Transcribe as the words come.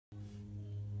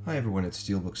Hi everyone, it's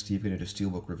Steelbook Steve. Going to do a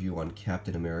Steelbook review on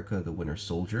Captain America, the Winter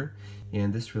Soldier.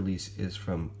 And this release is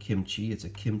from Kimchi. It's a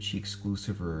Kimchi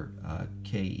exclusive, or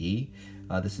KE.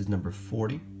 This is number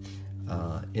 40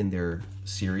 in their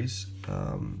series.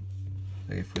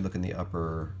 If we look in the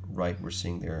upper right, we're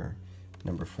seeing their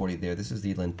number 40 there. This is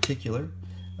the lenticular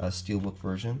Steelbook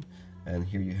version. And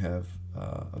here you have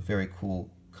a very cool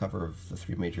cover of the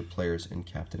three major players in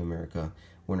Captain America,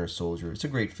 Winter Soldier. It's a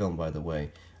great film, by the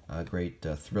way. A great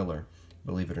thriller,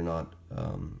 believe it or not,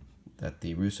 that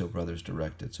the Russo brothers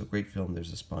directed. So great film.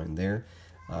 There's a spine there.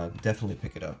 Definitely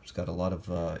pick it up. It's got a lot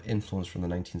of influence from the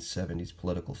 1970s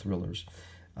political thrillers.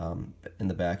 In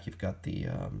the back, you've got the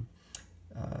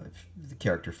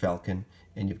character Falcon,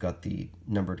 and you've got the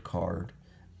numbered card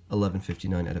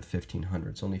 1159 out of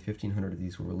 1500. So only 1500 of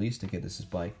these were released. Again, this is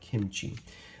by Kimchi.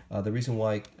 The reason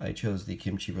why I chose the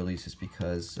Kimchi release is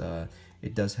because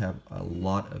it does have a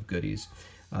lot of goodies.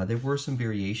 There were some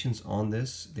variations on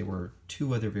this. There were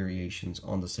two other variations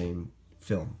on the same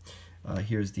film.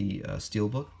 Here's the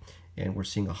Steelbook, and we're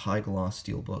seeing a high gloss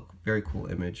Steelbook. Very cool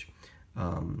image.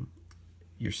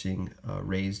 You're seeing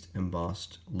raised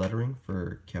embossed lettering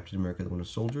for Captain America the Winter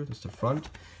Soldier. That's the front.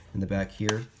 In the back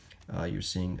here, you're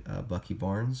seeing Bucky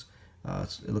Barnes.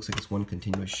 It looks like it's one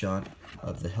continuous shot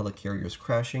of the helicarriers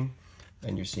crashing,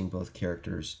 and you're seeing both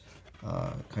characters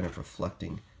kind of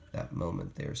reflecting that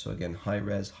moment there. So again, high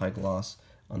res, high gloss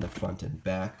on the front and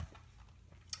back.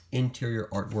 Interior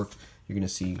artwork, you're going to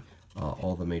see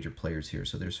all the major players here.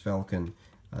 So there's Falcon,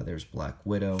 there's Black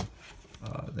Widow,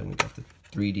 then we've got the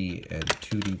 3D and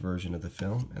 2D version of the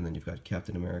film, and then you've got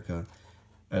Captain America,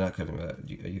 not Captain America,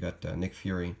 you got Nick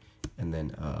Fury, and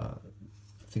then I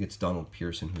think it's Donald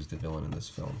Pearson who's the villain in this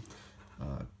film.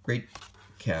 Great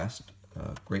cast,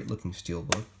 great looking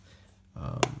Steelbook.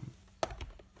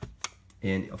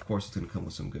 And of course, it's going to come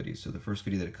with some goodies. So the first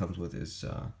goodie that it comes with is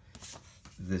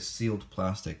this sealed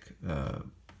plastic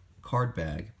card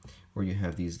bag, where you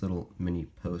have these little mini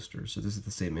posters. So this is the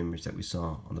same image that we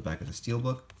saw on the back of the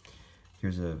Steelbook.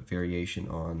 Here's a variation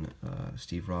on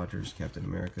Steve Rogers, Captain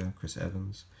America, Chris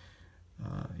Evans.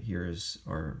 Here is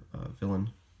our villain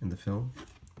in the film.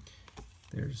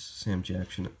 There's Sam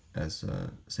Jackson as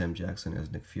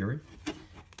Nick Fury.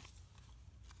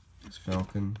 There's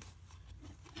Falcon.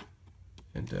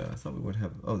 And I thought we would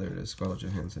have, oh, there it is, Scarlett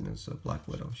Johansson as Black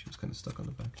Widow. She was kind of stuck on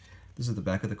the back. This is the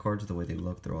back of the cards, the way they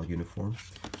look. They're all uniform.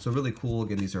 So really cool.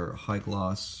 Again, these are high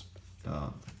gloss,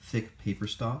 thick paper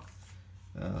stock,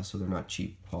 so they're not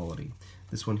cheap quality.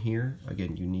 This one here,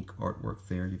 again, unique artwork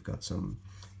there. You've got some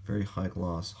very high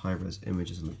gloss, high res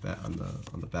images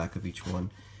on the back of each one.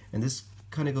 And this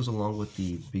kind of goes along with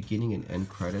the beginning and end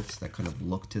credits, that kind of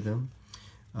look to them.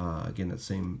 Again, that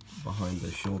same behind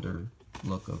the shoulder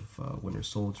look of Winter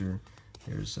Soldier.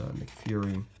 There's Nick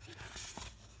Fury,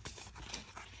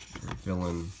 their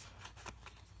villain,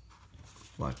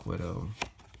 Black Widow,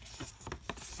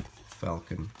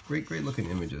 Falcon. Great looking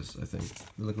images, I think.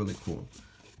 They look really cool.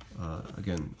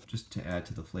 Again, just to add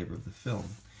to the flavor of the film.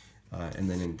 And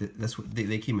then that's what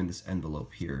they came in this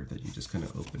envelope here that you just kind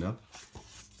of open up.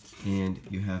 And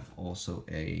you have also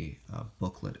a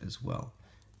booklet as well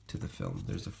to the film.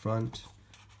 There's the front,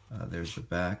 there's the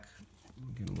back.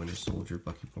 Again, Winter Soldier,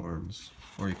 Bucky Barnes,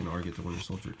 or you can argue the Winter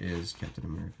Soldier is Captain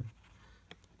America.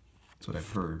 That's what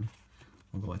I've heard,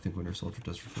 although I think Winter Soldier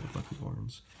does refer to Bucky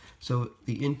Barnes. So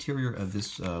the interior of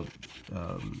this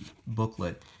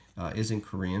booklet is in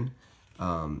Korean.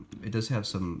 It does have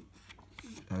some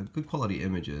good quality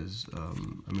images.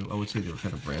 I mean, I would say they were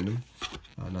kind of random,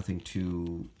 nothing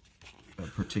too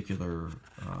particular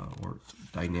or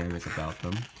dynamic about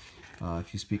them.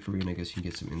 If you speak Korean, I guess you can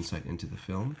get some insight into the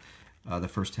film. The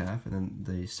first half, and then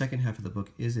the second half of the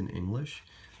book is in English,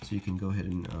 so you can go ahead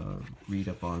and read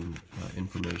up on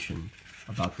information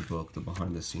about the book, the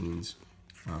behind the scenes,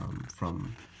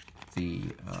 from the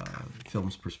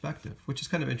film's perspective, which is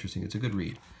kind of interesting. It's a good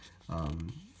read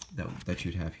that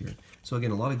you'd have here. So again,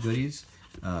 a lot of goodies.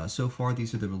 So far,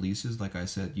 these are the releases. Like I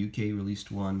said, UK released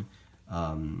one.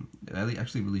 I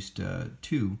actually released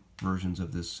two versions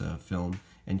of this film,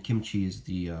 and Kimchi is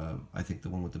I think the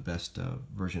one with the best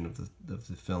version of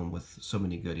the film with so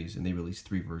many goodies, and they released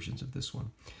 3 versions of this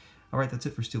one. All right, that's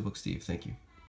it for Steelbook Steve. Thank you.